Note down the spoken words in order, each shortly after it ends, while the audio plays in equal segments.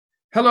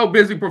Hello,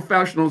 busy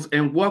professionals,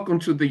 and welcome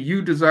to the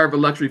You Deserve a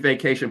Luxury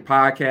Vacation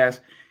podcast.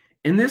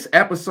 In this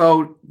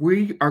episode,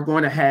 we are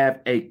going to have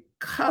a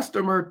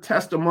customer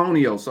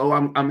testimonial. So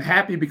I'm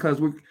happy because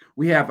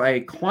we have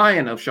a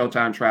client of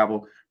Showtime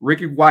Travel,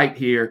 Ricky White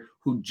here,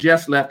 who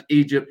just left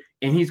Egypt,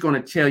 and he's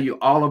going to tell you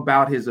all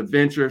about his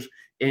adventures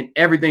and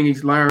everything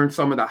he's learned,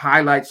 some of the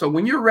highlights. So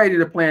when you're ready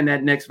to plan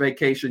that next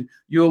vacation,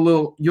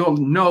 you'll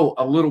know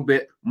a little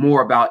bit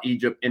more about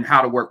Egypt and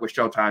how to work with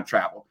Showtime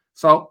Travel.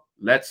 So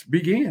let's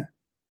begin.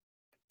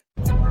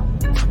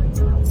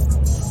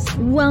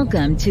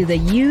 Welcome to the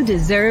You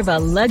Deserve a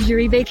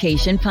Luxury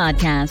Vacation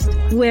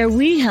podcast, where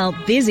we help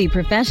busy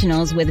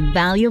professionals with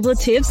valuable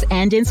tips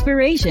and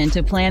inspiration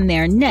to plan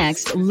their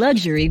next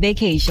luxury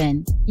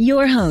vacation.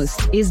 Your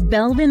host is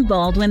Belvin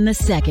Baldwin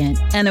II,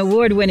 an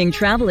award-winning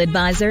travel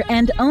advisor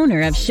and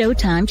owner of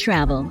Showtime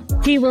Travel.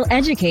 He will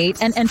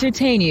educate and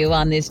entertain you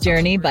on this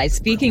journey by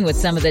speaking with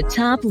some of the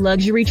top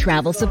luxury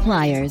travel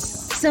suppliers.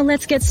 So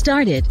let's get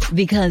started,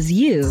 because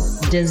you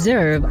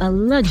deserve a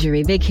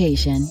luxury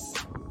vacation.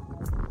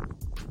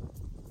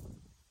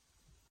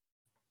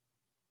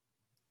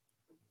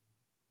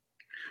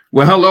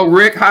 Well, hello,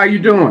 Rick. How you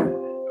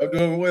doing? I'm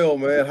doing well,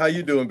 man. How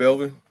you doing,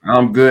 Belvin?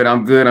 I'm good.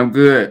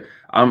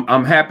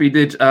 I'm happy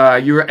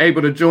that you were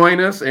able to join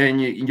us, and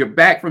you're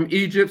back from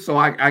Egypt. So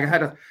I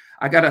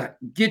gotta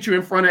get you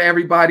in front of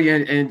everybody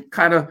and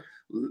kind of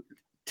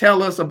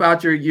tell us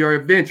about your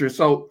adventure.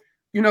 So,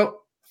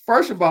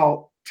 first of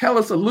all, tell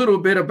us a little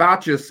bit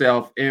about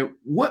yourself and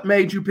what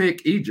made you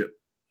pick Egypt.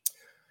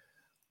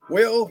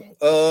 Well,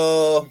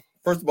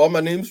 first of all, my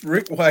name's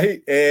Rick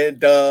White,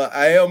 and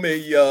I am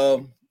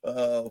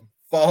a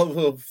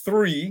father of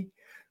three,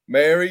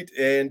 married,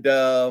 and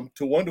to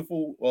a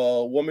wonderful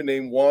woman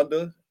named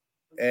Wanda.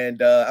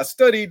 And I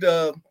studied.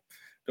 The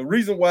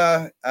reason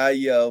why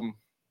I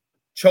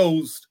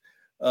chose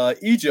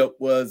Egypt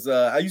was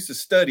I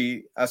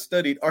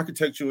studied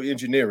architectural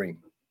engineering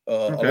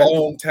a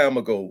long time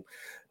ago,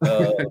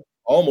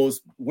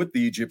 almost with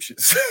the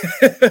Egyptians.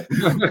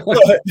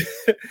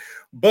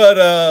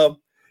 but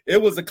it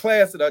was a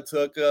class that I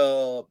took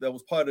that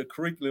was part of the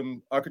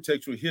curriculum,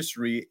 architectural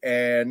history,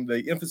 and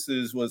the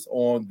emphasis was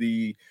on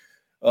the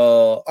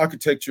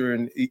architecture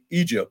in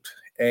Egypt.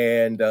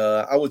 And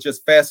I was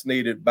just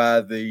fascinated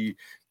by the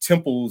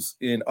temples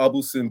in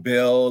Abu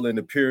Simbel and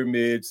the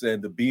pyramids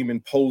and the beam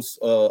and post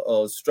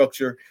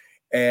structure.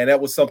 And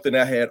that was something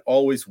I had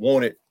always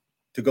wanted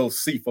to go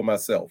see for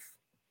myself.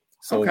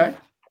 So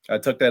I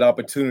took that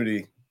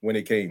opportunity when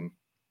it came.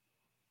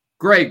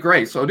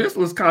 Great. So this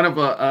was kind of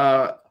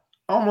a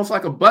almost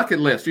like a bucket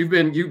list. You've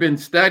been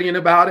studying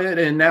about it,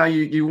 and now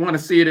you want to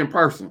see it in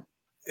person.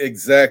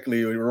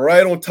 Exactly,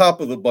 right on top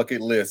of the bucket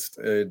list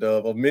and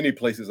of many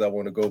places I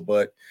want to go,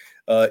 but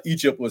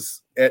Egypt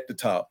was at the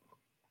top.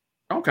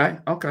 Okay.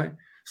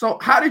 So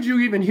how did you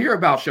even hear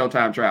about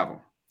Showtime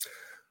Travel?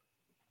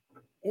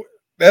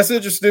 That's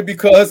interesting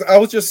because I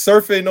was just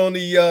surfing on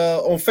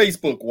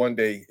Facebook one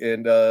day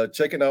and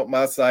checking out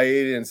my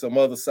site and some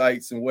other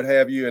sites and what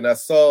have you, and I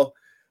saw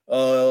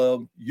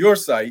your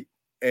site.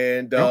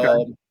 And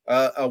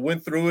I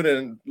went through it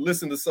and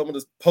listened to some of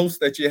the posts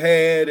that you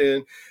had,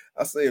 and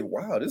I said,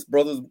 "Wow, this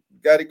brother's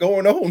got it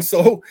going on."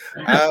 So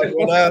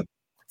when I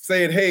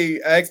said,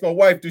 "Hey," I asked my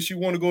wife, "Does she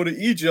want to go to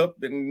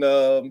Egypt?"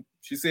 And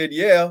she said,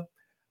 "Yeah."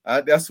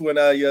 That's when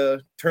I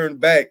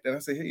turned back and I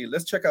said, "Hey,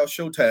 let's check out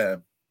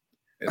Showtime,"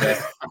 and that's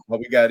how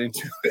we got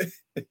into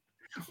it.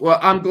 Well,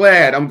 I'm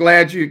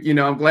glad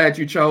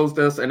you chose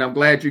us, and I'm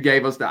glad you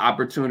gave us the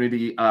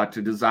opportunity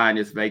to design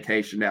this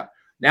vacation.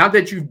 Now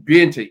that you've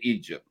been to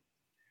Egypt,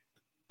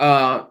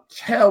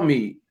 tell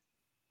me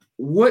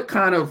what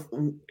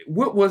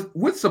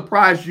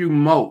surprised you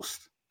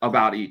most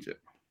about Egypt?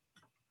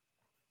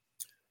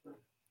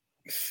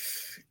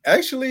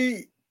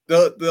 Actually,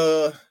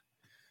 the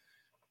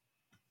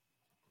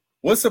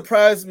what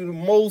surprised me the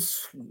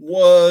most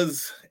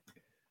was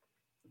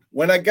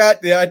when I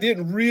got there, I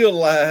didn't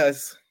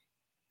realize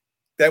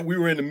that we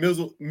were in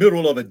the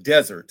middle of a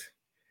desert.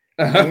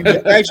 When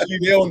you're actually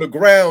there on the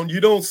ground, you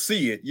don't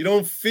see it, you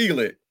don't feel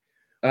it,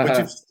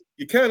 but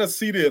you kind of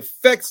see the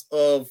effects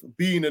of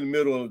being in the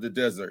middle of the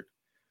desert.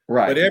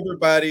 Right. But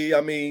everybody,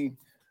 I mean,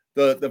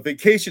 the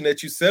vacation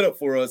that you set up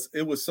for us,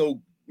 it was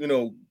so,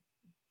 and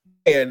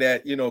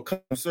that,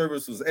 customer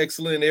service was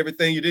excellent,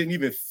 everything. You didn't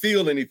even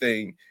feel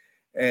anything.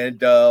 And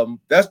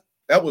that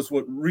was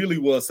what really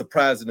was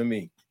surprising to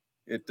me.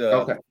 It,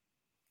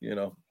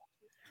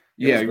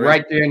 Yeah,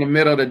 right there in the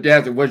middle of the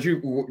desert.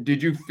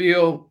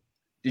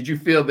 Did you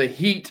feel the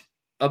heat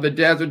of the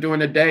desert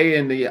during the day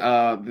and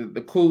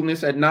the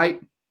coolness at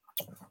night?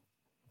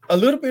 A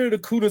little bit of the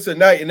coolness at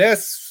night, and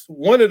that's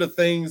one of the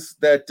things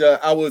that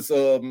I was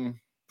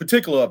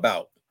particular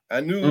about.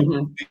 I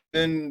knew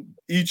in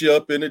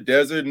Egypt, in the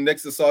desert,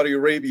 next to Saudi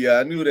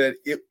Arabia, I knew that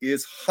it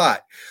is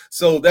hot.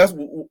 So that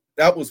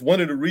was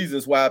one of the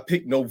reasons why I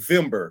picked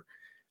November.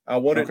 I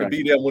wanted to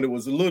be there when it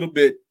was a little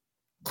bit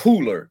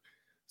cooler.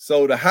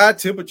 So the high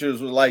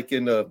temperatures were like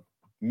in the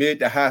mid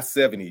to high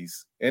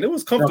 70s, and it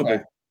was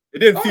comfortable. It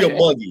didn't feel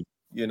muggy,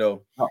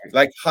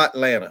 like hot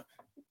Atlanta.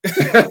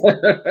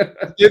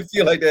 Didn't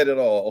feel like that at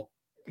all.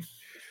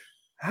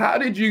 How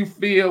did you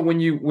feel when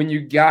you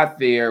got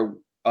there?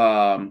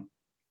 Of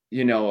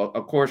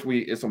course,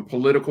 it's some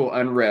political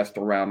unrest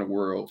around the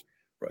world,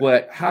 right.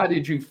 But how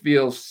did you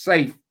feel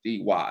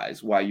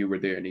safety-wise while you were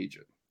there in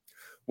Egypt?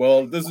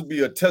 Well, this would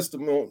be a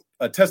testament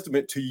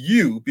to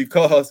you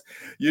because,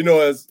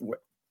 as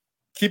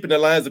keeping the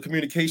lines of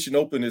communication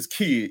open is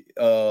key.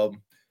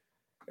 And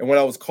when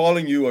I was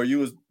calling you, or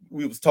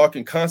we was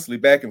talking constantly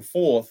back and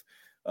forth.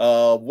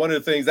 One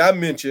of the things I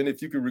mentioned,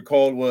 if you can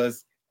recall,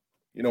 was,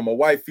 my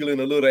wife feeling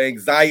a little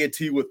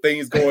anxiety with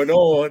things going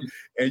on,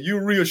 and you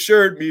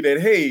reassured me that,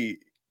 hey,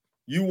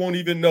 you won't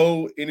even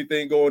know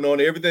anything going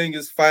on. Everything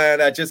is fine.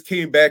 I just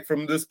came back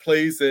from this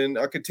place, and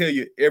I can tell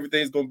you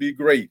everything's going to be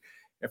great.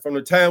 And from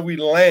the time we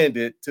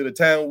landed to the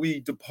time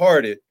we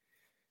departed,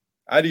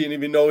 I didn't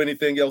even know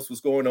anything else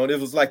was going on. It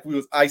was like we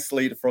was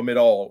isolated from it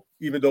all,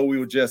 even though we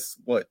were just,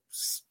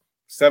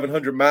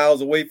 700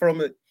 miles away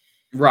from it.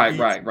 Right.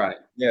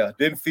 Yeah,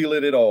 didn't feel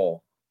it at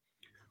all.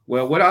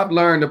 Well, what I've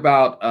learned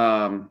about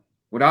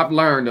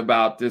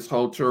this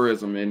whole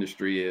tourism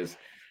industry is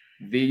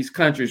these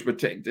countries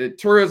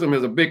tourism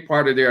is a big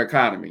part of their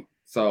economy.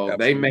 So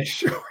Absolutely. They make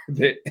sure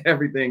that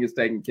everything is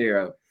taken care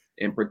of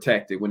and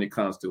protected when it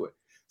comes to it.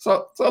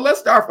 So let's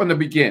start from the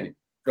beginning.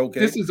 Okay.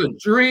 This is a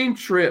dream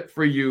trip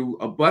for you,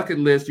 a bucket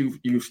list.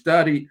 You've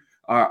studied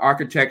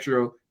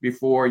architectural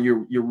before.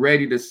 You're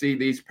ready to see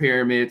these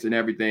pyramids and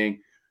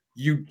everything.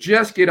 You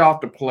just get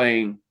off the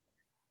plane.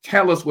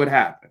 Tell us what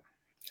happened.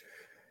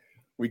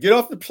 We get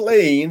off the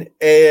plane,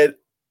 and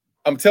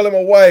I'm telling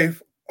my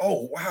wife,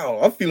 oh,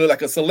 wow, I'm feeling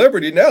like a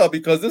celebrity now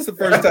because this is the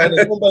first time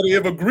that somebody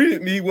ever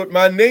greeted me with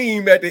my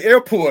name at the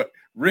airport.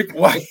 Rick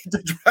White,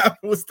 the driver,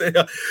 was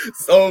there.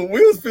 So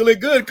we was feeling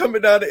good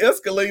coming down the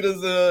escalators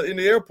in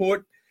the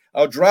airport.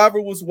 Our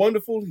driver was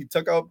wonderful. He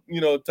took us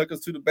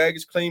to the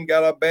baggage claim,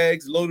 got our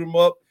bags, loaded them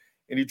up,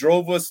 and he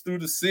drove us through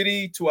the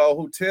city to our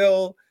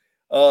hotel,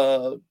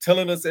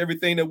 telling us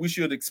everything that we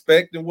should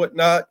expect and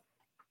whatnot.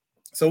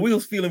 So we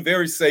was feeling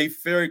very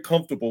safe, very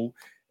comfortable.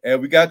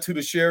 And we got to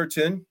the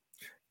Sheraton,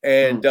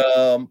 and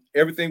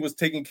everything was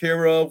taken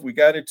care of. We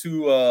got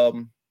into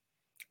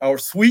our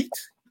suite.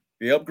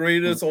 They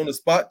upgraded us on the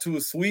spot to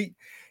a suite,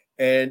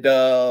 and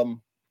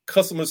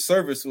customer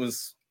service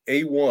was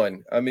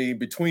A1. I mean,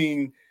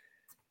 between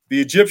the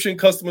Egyptian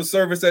customer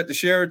service at the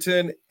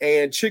Sheraton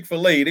and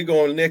Chick-fil-A, they're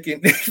going neck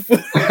and neck for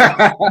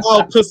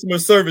how customer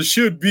service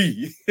should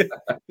be.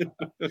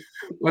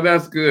 Well,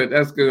 that's good.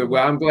 That's good.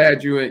 Well, I'm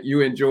glad you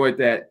enjoyed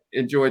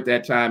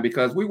that time,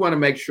 because we want to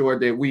make sure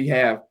that we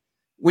have,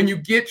 when you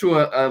get to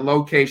a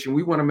location,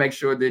 we want to make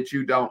sure that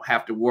you don't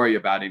have to worry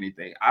about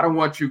anything. I don't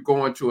want you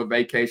going to a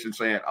vacation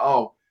saying,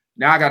 oh,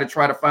 now I got to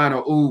try to find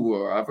an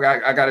Uber.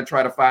 I got to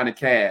try to find a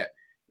cab.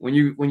 When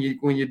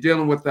you're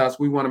dealing with us,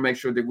 we want to make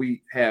sure that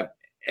we have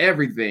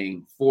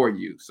everything for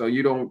you. So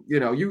you don't,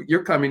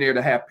 you're coming there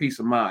to have peace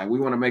of mind.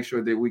 We want to make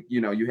sure that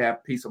you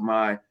have peace of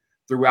mind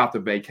throughout the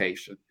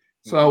vacation.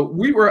 So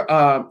we were,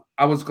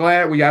 I was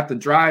glad we got the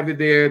driver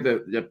there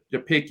to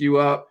pick you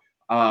up.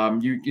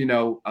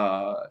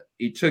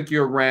 He took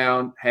you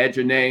around, had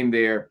your name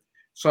there.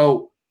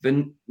 So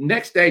the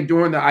next day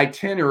during the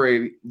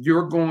itinerary,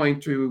 you're going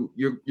to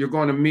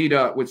meet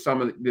up with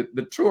some of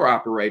the tour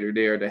operator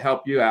there to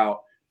help you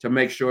out, to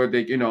make sure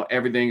that,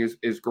 everything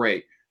is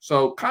great.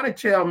 So kind of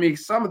tell me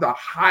some of the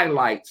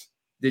highlights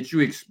that you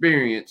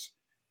experienced,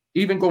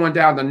 even going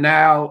down the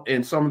Nile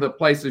and some of the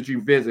places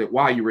you visit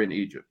while you were in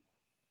Egypt.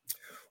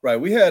 Right.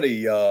 We had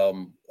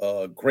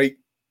a great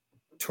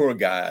tour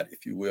guide,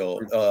 if you will,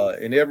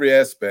 in every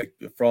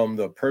aspect, from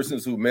the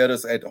persons who met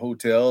us at the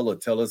hotel or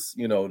tell us,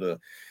 to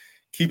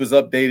keep us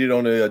updated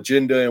on the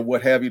agenda and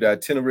what have you, the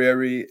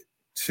itinerary,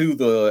 to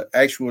the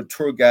actual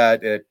tour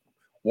guide that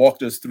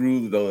walked us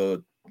through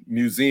the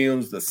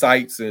museums, the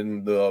sites,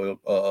 and the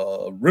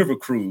river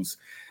cruise.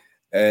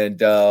 And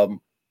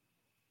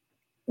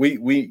we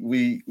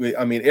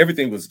I mean,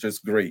 everything was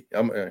just great.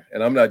 And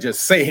I'm not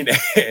just saying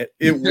that,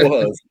 it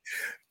was.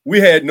 We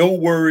had no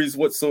worries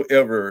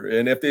whatsoever.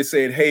 And if they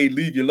said, hey,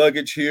 leave your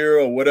luggage here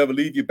or whatever,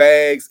 leave your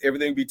bags,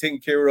 everything be taken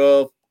care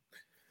of,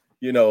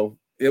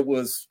 it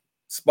was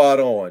spot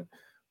on.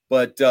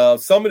 But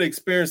some of the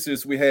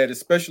experiences we had,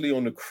 especially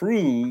on the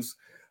cruise,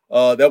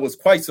 that was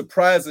quite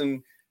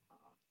surprising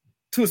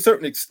to a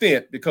certain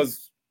extent,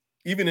 because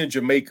even in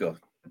Jamaica,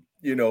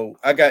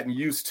 I gotten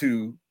used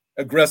to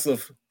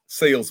aggressive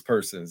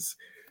salespersons.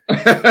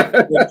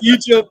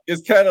 Egypt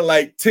is kind of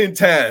like 10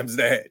 times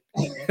that,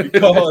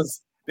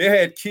 because they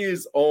had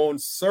kids on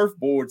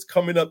surfboards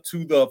coming up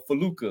to the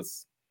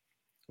feluccas.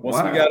 Once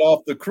we got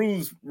off the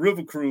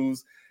river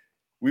cruise,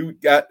 we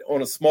got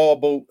on a small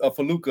boat, a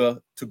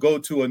felucca, to go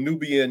to a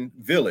Nubian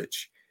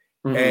village.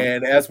 Mm-hmm.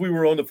 And as we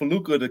were on the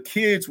felucca, the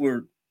kids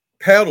were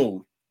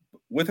paddled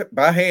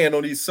by hand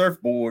on these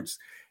surfboards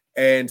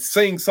and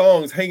sing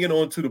songs hanging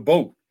onto the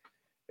boat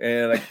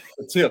and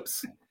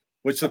tips,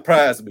 which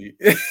surprised me.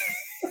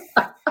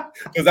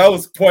 Because I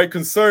was quite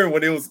concerned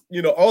when it was,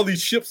 all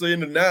these ships are in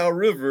the Nile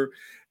River.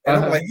 And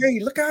I'm like, hey,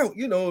 look out,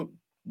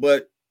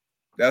 but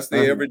That's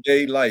their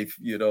everyday life,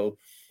 you know.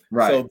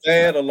 Right. So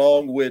that,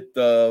 along with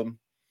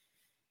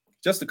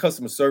just the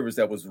customer service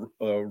that was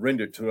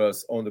rendered to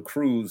us on the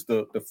cruise,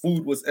 the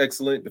food was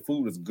excellent. The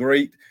food was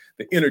great.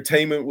 The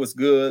entertainment was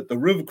good. The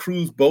river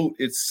cruise boat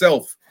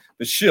itself,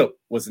 the ship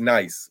was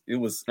nice. It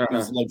was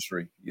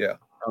luxury. Yeah.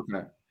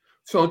 Okay.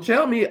 So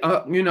tell me,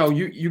 you know,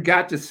 you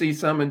got to see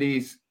some of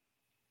these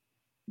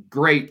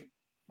great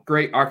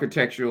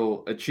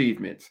architectural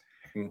achievements,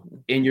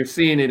 and you're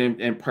seeing it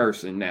in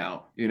person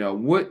now. You know,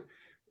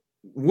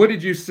 what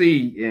did you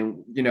see?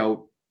 And, you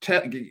know,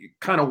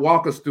 kind of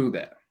walk us through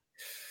that.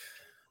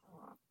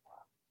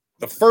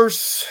 The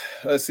first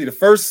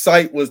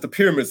site was the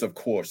pyramids, of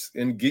course,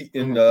 in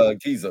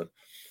Giza.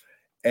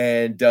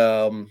 And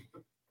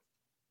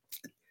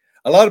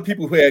a lot of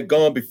people who had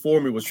gone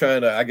before me was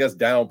trying to, I guess,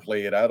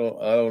 downplay it. I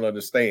don't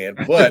understand.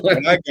 But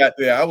when I got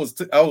there, I was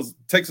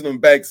texting them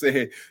back saying,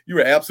 hey, you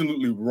were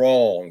absolutely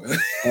wrong.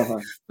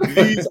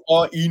 These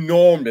are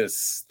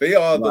enormous. They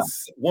are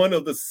one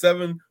of the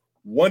 7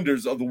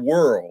 wonders of the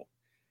world.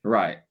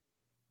 Right.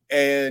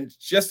 And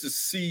just to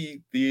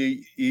see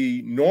the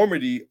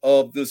enormity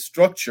of the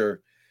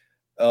structure,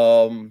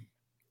 it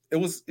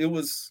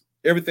was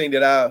everything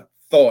that I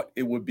thought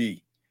it would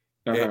be,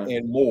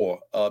 and more.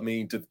 I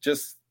mean, to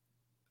just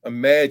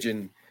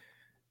imagine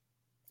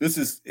this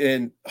is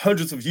in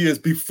hundreds of years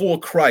before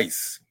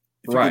Christ.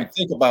 If you can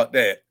think about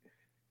that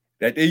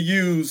they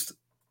used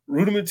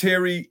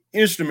rudimentary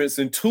instruments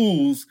and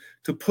tools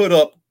to put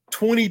up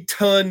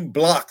 20-ton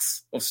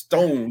blocks of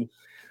stone,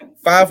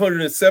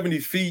 570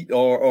 feet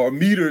or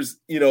meters,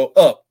 you know,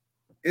 up.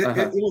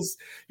 It was,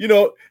 you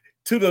know,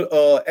 to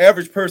the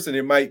average person,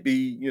 it might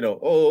be, you know,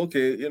 oh,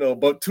 okay, you know,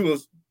 but to a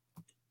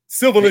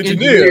civil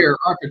engineer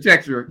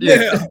architecture,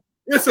 yeah,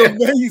 it's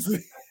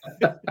amazing.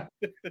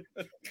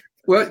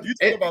 Well, you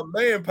talk about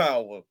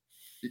manpower.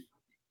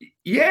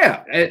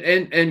 Yeah,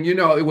 and you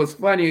know, it was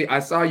funny. I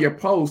saw your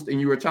post,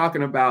 and you were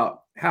talking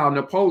about how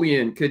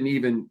Napoleon couldn't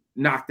even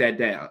knock that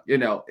down. You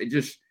know, it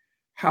just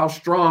how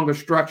strong a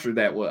structure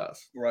that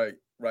was. Right.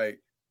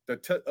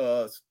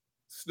 The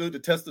stood the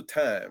test of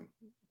time.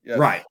 Yes.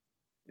 Right.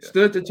 Yeah.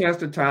 Stood the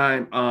test of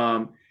time.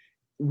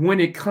 When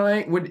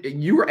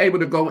you were able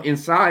to go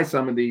inside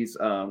some of these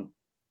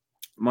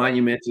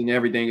monuments and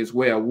everything as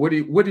well, what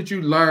did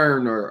you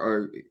learn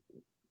or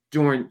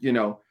during, you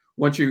know,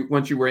 once you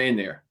were in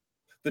there?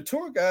 The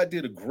tour guide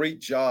did a great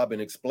job in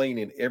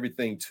explaining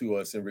everything to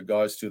us in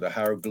regards to the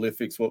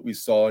hieroglyphics, what we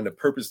saw, and the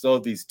purpose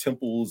of these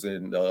temples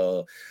and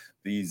the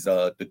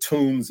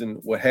tombs and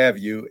what have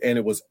you. And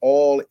it was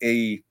all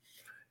a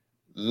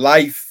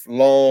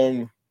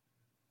lifelong,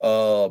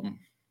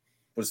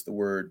 what's the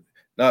word?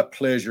 Not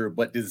pleasure,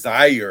 but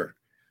desire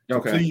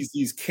to please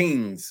these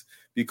kings,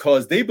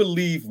 because they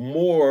believe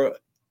more,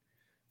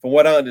 from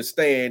what I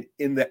understand,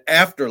 in the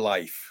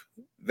afterlife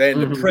than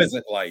the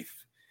present life.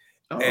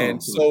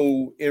 And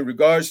so in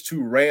regards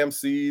to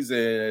Ramses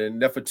and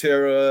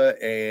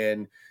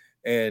Nefertari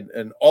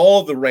and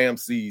all the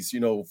Ramses, you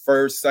know,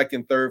 1st,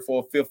 2nd, 3rd,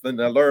 4th, 5th, and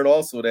I learned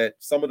also that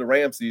some of the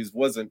Ramses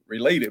wasn't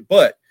related,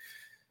 but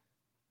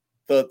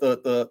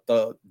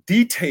the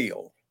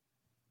detail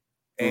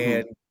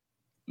and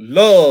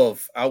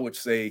love, I would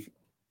say,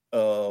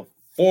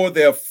 for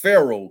their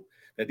pharaoh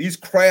that these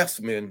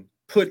craftsmen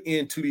put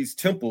into these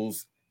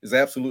temples is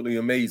absolutely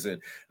amazing.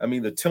 I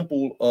mean, the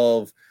temple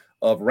of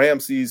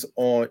Ramses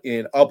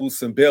in Abu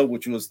Simbel,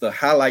 which was the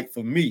highlight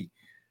for me.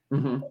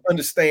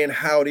 Understand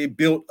how they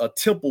built a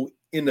temple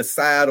in the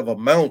side of a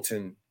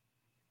mountain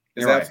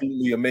is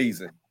absolutely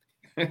amazing.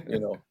 You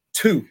know,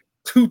 two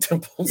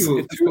temples.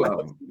 Two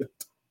of them.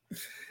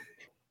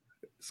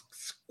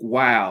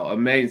 Wow,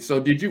 amazing. So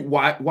did you,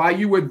 while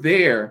you were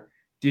there,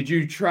 did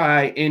you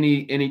try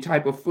any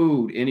type of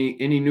food,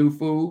 any new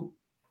food?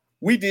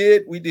 We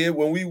did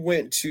when we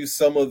went to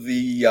some of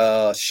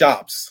the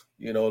shops,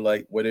 you know,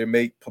 like where they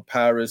make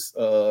papyrus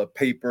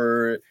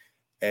paper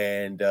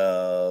and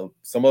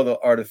some other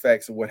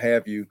artifacts or what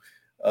have you.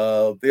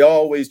 They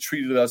always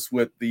treated us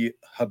with the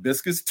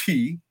hibiscus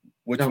tea,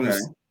 which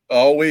was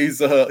always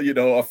you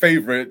know, a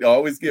favorite. They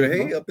always give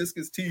hey,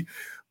 hibiscus tea,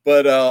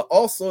 but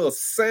also a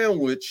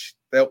sandwich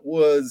that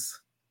was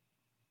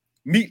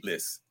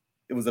meatless.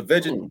 It was a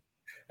vegetable,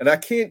 and I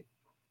can't,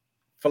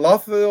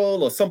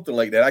 falafel or something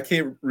like that. I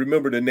can't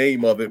remember the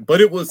name of it, but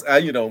it was,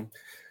 you know,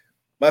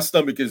 my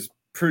stomach is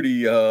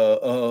pretty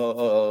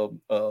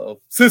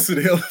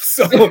sensitive,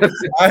 so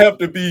I have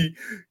to be,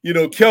 you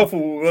know,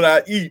 careful what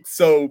I eat.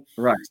 So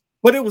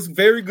but it was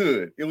very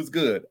good. It was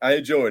good. I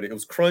enjoyed it. It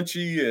was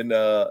crunchy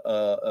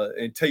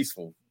and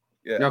tasteful.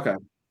 Yeah. Okay.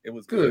 It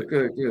was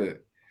good.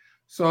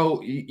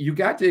 So you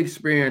got to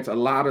experience a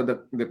lot of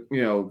the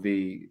you know,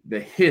 the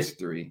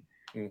history,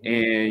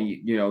 and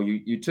you know,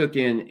 you took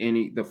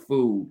in the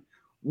food.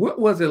 What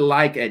was it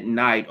like at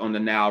night on the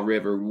Nile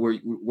River?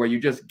 Were you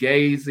just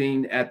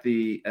gazing at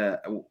the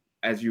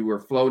as you were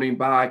floating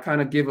by?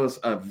 Kind of give us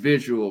a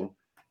visual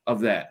of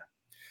that.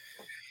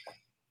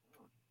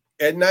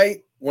 At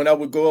night, when I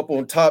would go up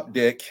on top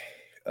deck,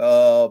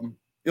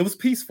 it was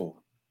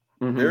peaceful,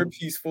 very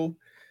peaceful.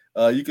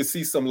 You can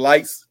see some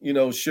lights,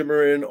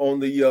 shimmering on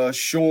the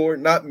shore.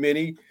 Not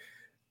many.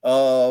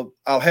 I'll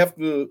have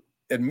to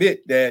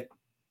admit that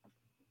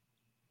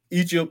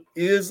Egypt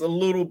is a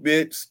little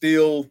bit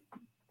still.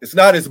 It's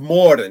not as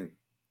modern,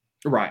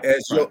 right,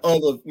 as your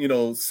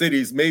other,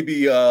 cities.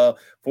 Maybe, from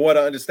what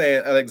I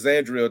understand,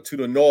 Alexandria to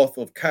the north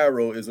of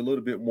Cairo is a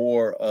little bit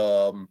more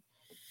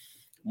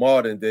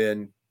modern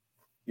than,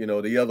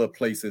 the other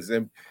places.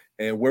 And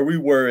where we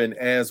were in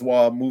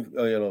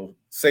Aswan,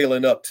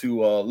 sailing up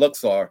to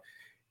Luxor,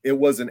 it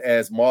wasn't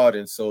as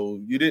modern. So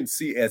you didn't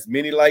see as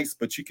many lights,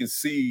 but you can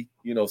see,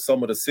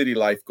 some of the city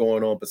life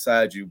going on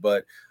beside you.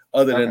 But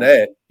other than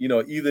that,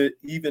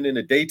 even in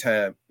the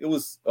daytime, it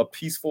was a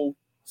peaceful,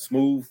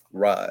 smooth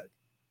ride.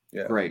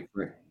 Yeah. Great.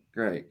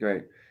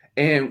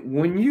 And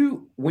when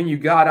you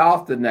got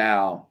off the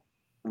Nile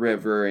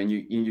River and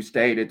you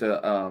stayed at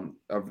the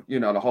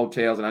the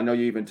hotels, and I know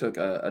you even took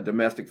a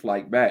domestic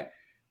flight back.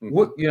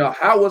 Mm-hmm.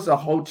 How was the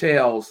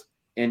hotels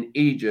in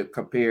Egypt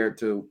compared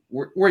to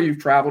where you've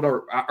traveled,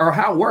 or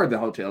how were the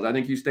hotels? I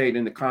think you stayed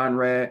in the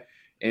Conrad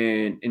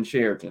and in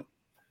Sheraton.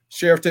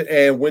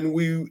 And when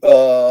we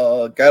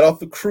got off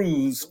the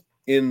cruise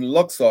in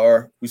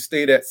Luxor, we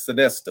stayed at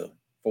Sonesta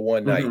for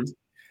one night,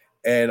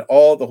 and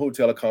all the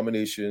hotel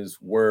accommodations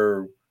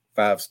were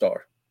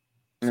 5-star.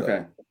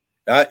 Okay.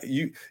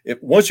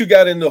 Once you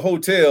got in the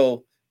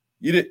hotel,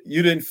 you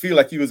didn't feel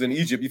like you was in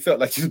Egypt. You felt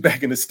like you was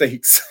back in the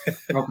States.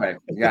 Okay,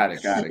 got it.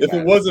 If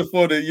it wasn't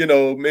for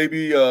the,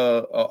 maybe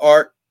a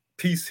art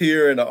piece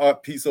here and an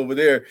art piece over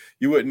there,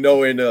 you wouldn't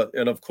know. And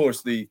of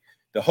course the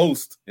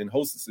host and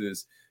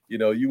hostesses,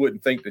 you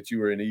wouldn't think that you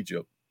were in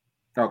Egypt.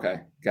 Okay,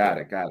 got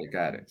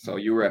it. So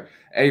you were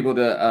able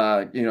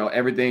to,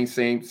 everything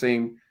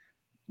seemed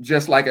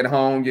just like at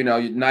home.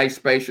 Nice,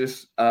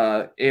 spacious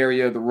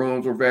area. The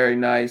rooms were very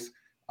nice.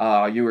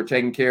 You were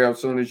taken care of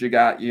as soon as you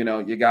got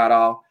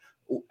off.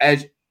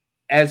 As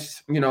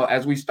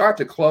we start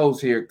to close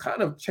here,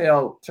 kind of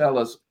tell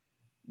us,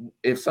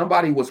 if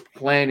somebody was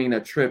planning a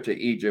trip to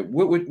Egypt,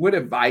 what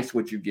advice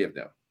would you give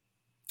them?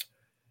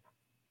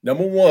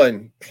 Number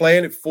one,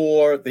 plan it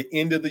for the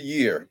end of the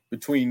year,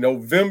 between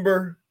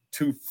November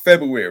to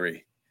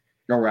February.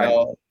 All right.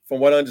 From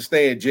what I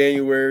understand,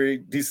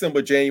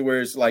 December,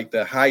 January is like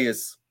the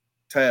highest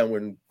time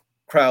when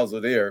crowds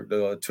are there,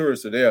 the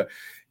tourists are there.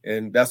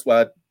 And that's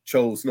why I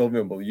chose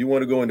November. You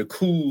want to go in the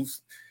cool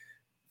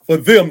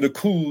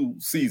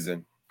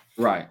season.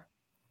 Right.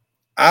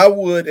 I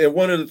would, and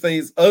one of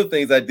the other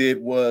things I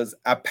did was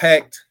I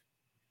packed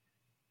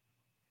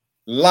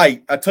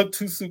light. I took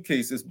 2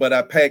 suitcases, but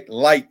I packed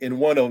light in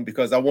one of them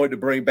because I wanted to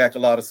bring back a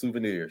lot of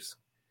souvenirs.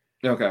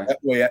 Okay. That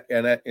way,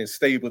 and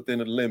stay within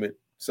the limit.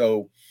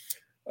 So,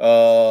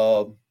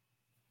 you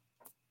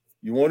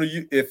want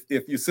to, if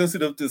you're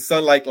sensitive to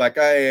sunlight like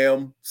I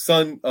am,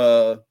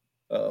 sunscreen.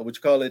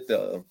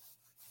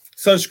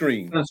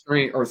 Sunscreen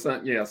or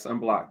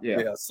sunblock.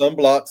 Yeah,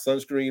 sunblock,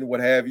 sunscreen, what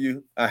have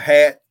you. A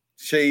hat,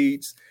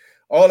 shades,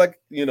 all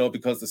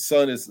because the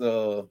sun is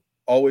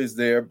always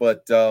there.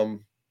 But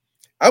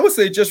I would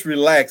say just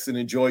relax and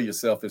enjoy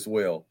yourself as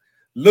well.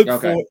 Look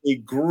for a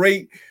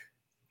great.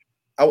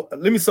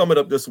 Let me sum it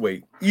up this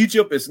way: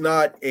 Egypt is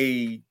not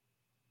a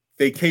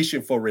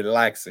vacation for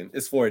relaxing;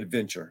 it's for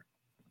adventure.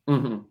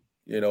 Mm-hmm.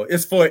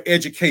 It's for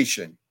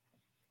education.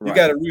 Right. You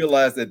got to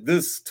realize that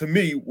this, to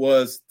me,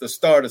 was the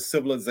start of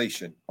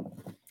civilization,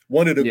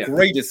 one of the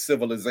greatest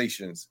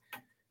civilizations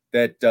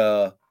that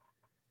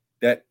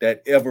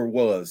ever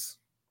was,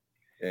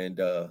 and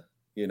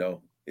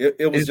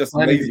it was just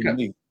amazing to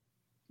me.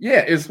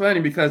 Yeah, it's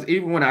funny because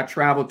even when I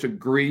traveled to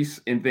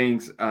Greece and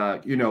things,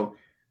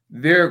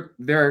 they're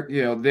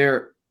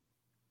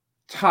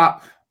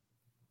top.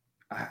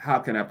 How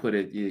can I put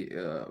it?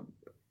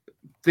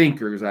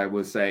 Thinkers, I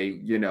would say,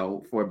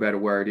 for a better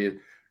word, is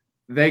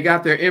they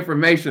got their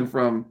information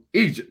from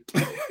Egypt.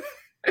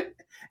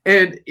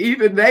 And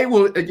even they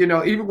will,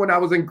 even when I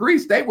was in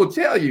Greece, they will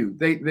tell you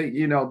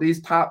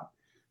these top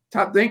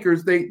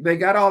thinkers, they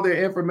got all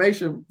their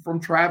information from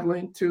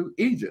traveling to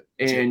Egypt.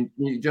 And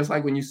just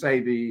like when you say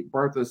the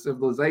birth of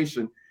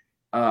civilization,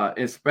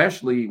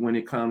 especially when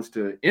it comes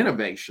to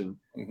innovation,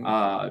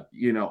 a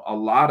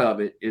lot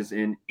of it is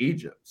in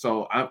Egypt.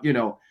 So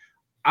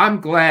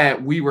I'm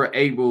glad we were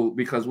able,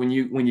 because when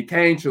you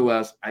came to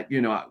us,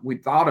 we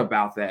thought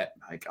about that.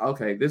 Like,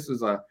 okay, this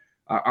is a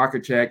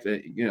architect,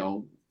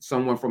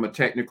 someone from a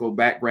technical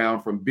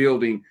background from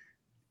building.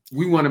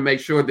 We want to make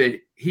sure that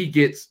he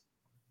gets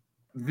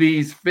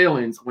these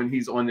feelings when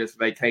he's on this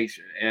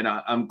vacation. And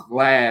I'm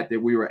glad that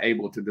we were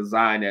able to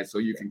design that so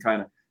you can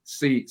kind of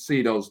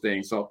see those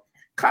things. So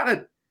kind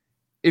of,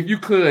 if you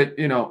could,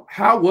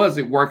 how was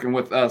it working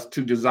with us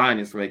to design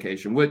this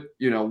vacation?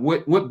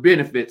 What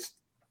benefits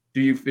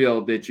do you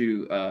feel that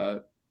you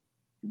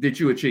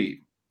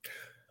achieved?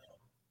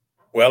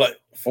 Well,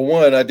 for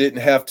one, I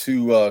didn't have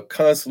to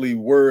constantly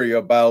worry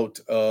about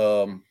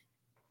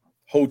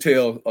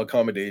hotel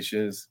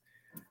accommodations.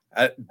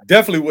 I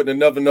definitely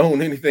wouldn't have never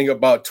known anything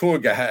about tour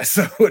guides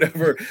or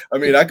whatever. I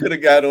mean, I could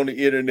have got on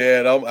the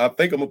internet. I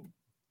think I'm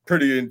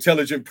pretty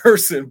intelligent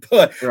person,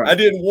 but Right. I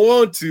didn't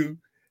want to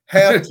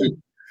have to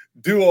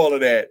do all of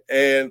that.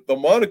 And the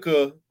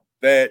moniker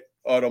that,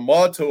 or the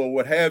motto or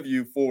what have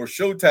you for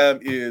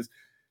Showtime is,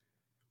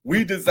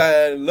 we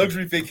design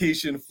luxury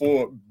vacation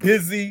for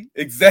busy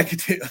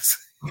executives.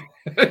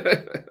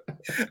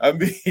 I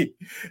mean,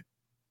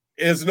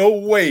 there's no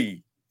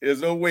way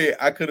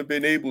I could have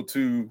been able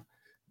to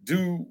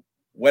do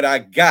what I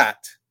got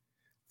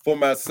for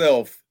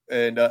myself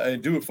and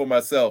do it for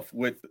myself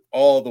with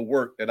all the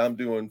work that I'm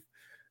doing.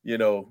 You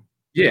know,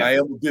 I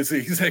am a busy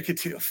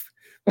executive.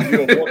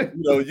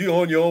 You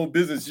own your own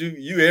business.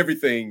 You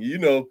everything. You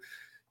know,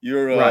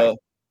 you're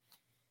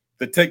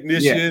the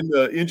technician,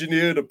 the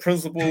engineer, the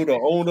principal, the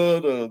owner,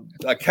 the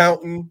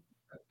accountant.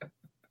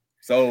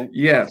 So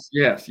yes.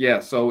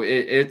 So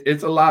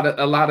it's a lot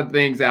of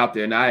things out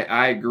there, and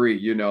I agree.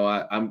 You know,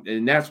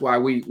 and that's why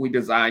we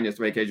designed this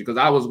vacation, because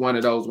I was one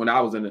of those when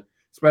I was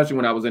especially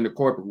when I was in the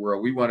corporate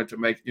world. We wanted to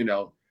make,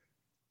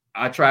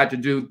 I tried to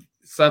do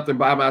something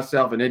by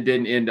myself and it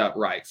didn't end up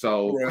right.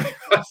 So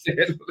I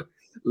said,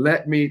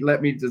 let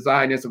me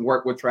design this and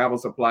work with travel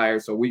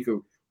suppliers so we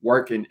could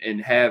work and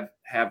have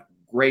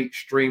great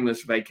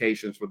streamless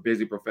vacations for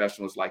busy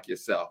professionals like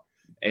yourself.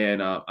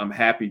 And I'm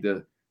happy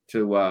to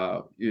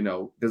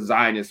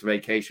design this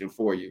vacation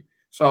for you.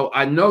 So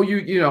I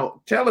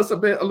know tell us a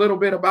little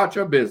bit about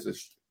your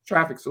business,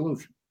 Traffic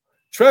Solutions.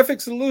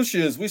 Traffic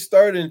Solutions, we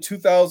started in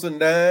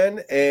 2009,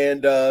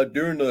 and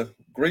during the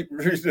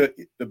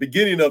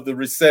beginning of the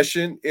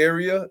recession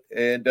area,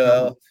 and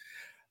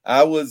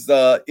I was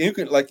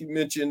like you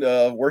mentioned,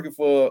 working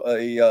for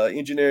a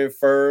engineering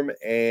firm,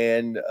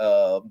 and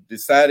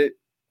decided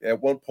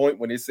at one point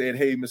when they said,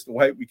 "Hey, Mr.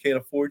 White, we can't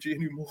afford you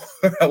anymore."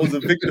 I was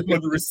a victim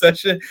of the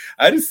recession.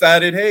 I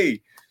decided,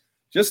 hey,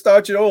 just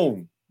start your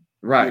own.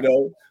 Right.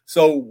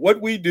 So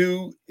what we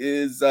do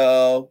is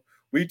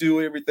we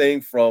do everything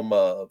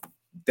from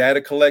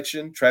data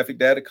collection, traffic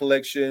data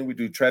collection. We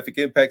do traffic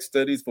impact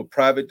studies for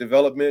private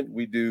development.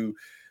 We do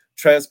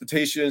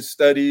transportation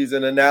studies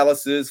and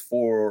analysis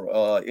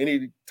for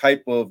any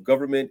type of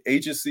government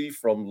agency,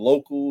 from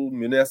local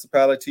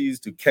municipalities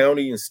to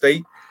county and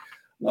state.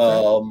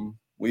 Okay.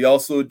 We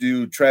also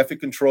do traffic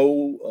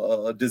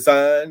control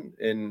design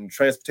and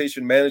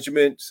transportation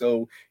management.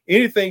 So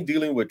anything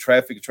dealing with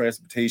traffic,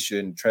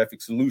 transportation,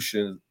 Traffic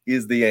Solutions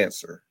is the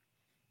answer.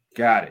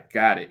 Got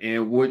it.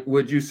 And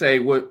would you say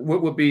what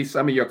would be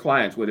some of your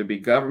clients? Would it be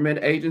government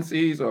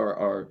agencies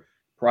or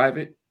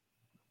private?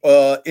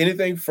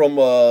 Anything from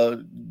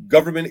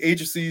government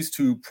agencies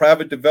to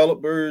private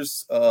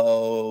developers.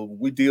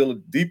 We deal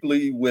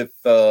deeply with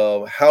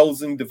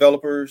housing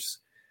developers,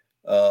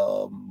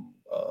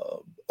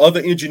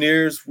 other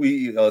engineers.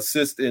 We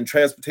assist in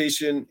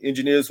transportation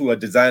engineers who are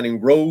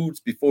designing roads.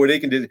 Before they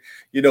can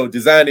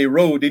design a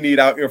road, they need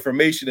our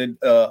information and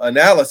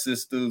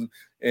analysis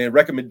and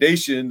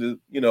recommendation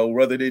to,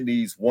 whether it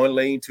needs 1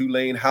 lane, 2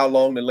 lane, how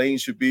long the lane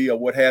should be, or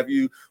what have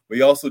you.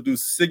 We also do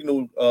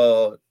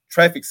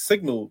traffic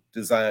signal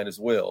design as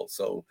well.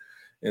 So,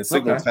 and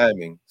signal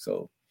timing.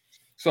 So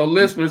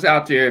listeners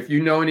out there, if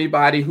you know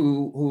anybody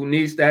who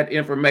needs that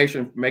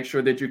information, make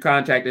sure that you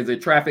contact. Is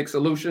it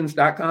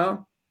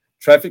trafficsolutions.com?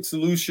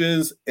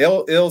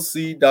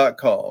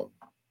 trafficsolutions.llc.com.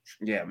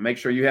 Yeah, make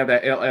sure you have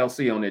that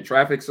LLC on it.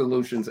 Traffic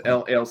Solutions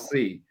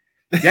LLC.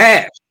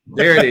 Dash.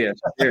 There it is.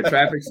 There,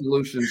 Traffic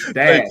Solutions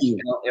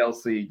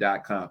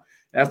LLC.com.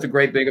 That's the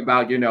great thing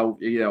about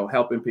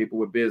helping people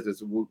with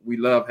business. We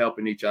love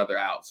helping each other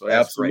out. So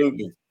that's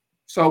absolutely great.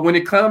 So when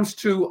it comes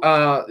to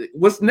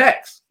what's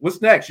next?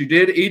 You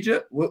did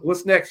Egypt.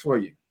 What's next for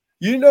you?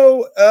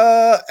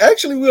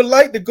 Actually, we'd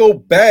like to go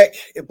back,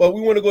 but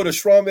we want to go to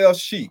Sharm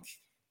el-Sheikh,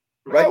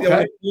 right there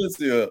on the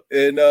peninsula,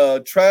 and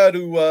try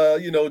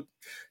to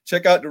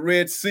check out the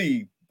Red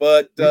Sea.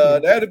 But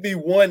that'd be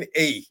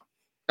 1A.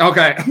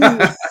 Okay.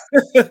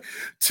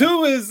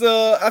 2 is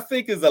I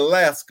think is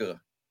Alaska.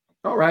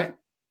 All right.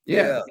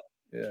 Yeah.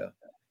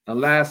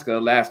 Alaska.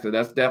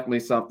 That's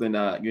definitely something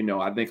I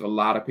think a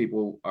lot of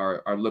people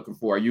are looking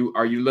for.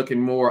 Are you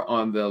looking more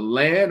on the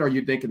land, or are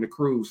you thinking the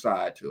cruise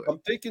side to it? I'm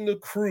thinking the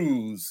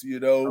cruise,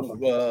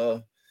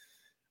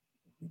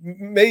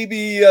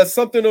 maybe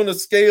something on a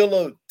scale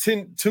of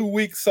 2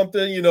 weeks,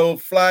 something,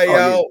 fly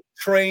out,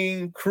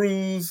 train,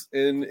 cruise,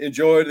 and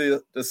enjoy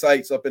the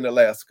sights up in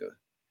Alaska.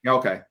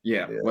 Okay.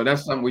 Yeah. Well,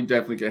 that's something we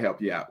definitely can help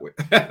you out with.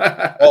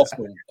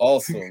 Awesome.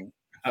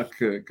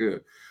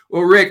 Good.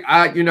 Well, Rick,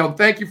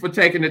 thank you for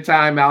taking the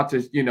time out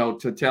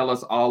to tell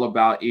us all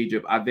about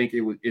Egypt. I think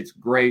it's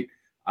great.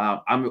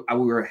 We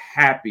were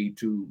happy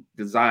to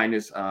design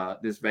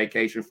this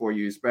vacation for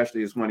you,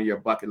 especially as one of your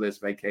bucket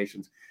list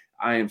vacations.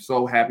 I am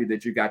so happy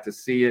that you got to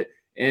see it,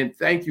 and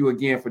thank you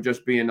again for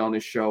just being on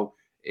this show.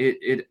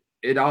 It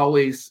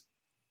always,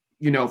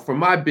 for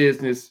my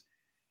business,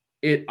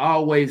 it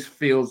always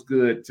feels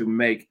good to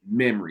make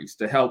memories,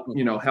 to help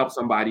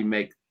somebody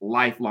make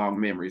lifelong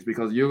memories,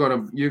 because you're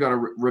gonna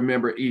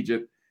remember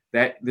Egypt,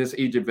 this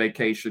Egypt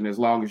vacation, as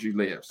long as you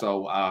live.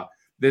 So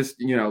this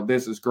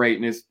is great,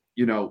 and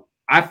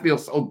I feel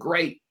so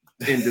great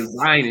in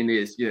designing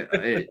this. Yeah,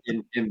 and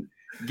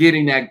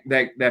getting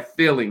that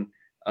feeling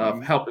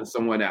of helping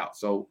someone out.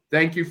 So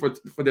thank you for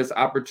this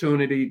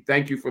opportunity.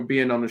 Thank you for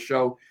being on the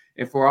show.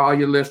 And for all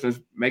your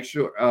listeners, make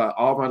sure,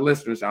 all my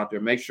listeners out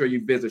there, make sure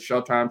you visit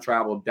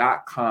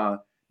ShowtimeTravel.com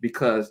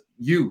because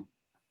you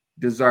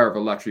deserve a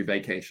luxury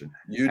vacation.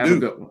 Have a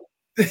good one.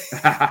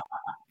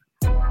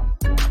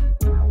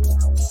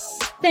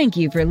 Thank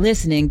you for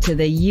listening to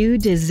the You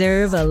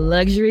Deserve a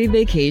Luxury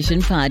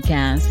Vacation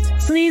podcast.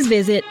 Please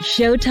visit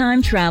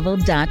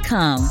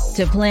ShowtimeTravel.com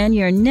to plan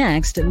your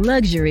next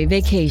luxury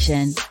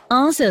vacation.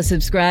 Also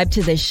subscribe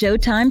to the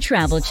Showtime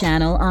Travel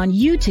channel on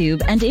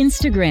YouTube and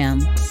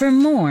Instagram for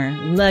more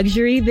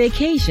luxury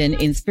vacation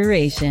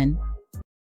inspiration.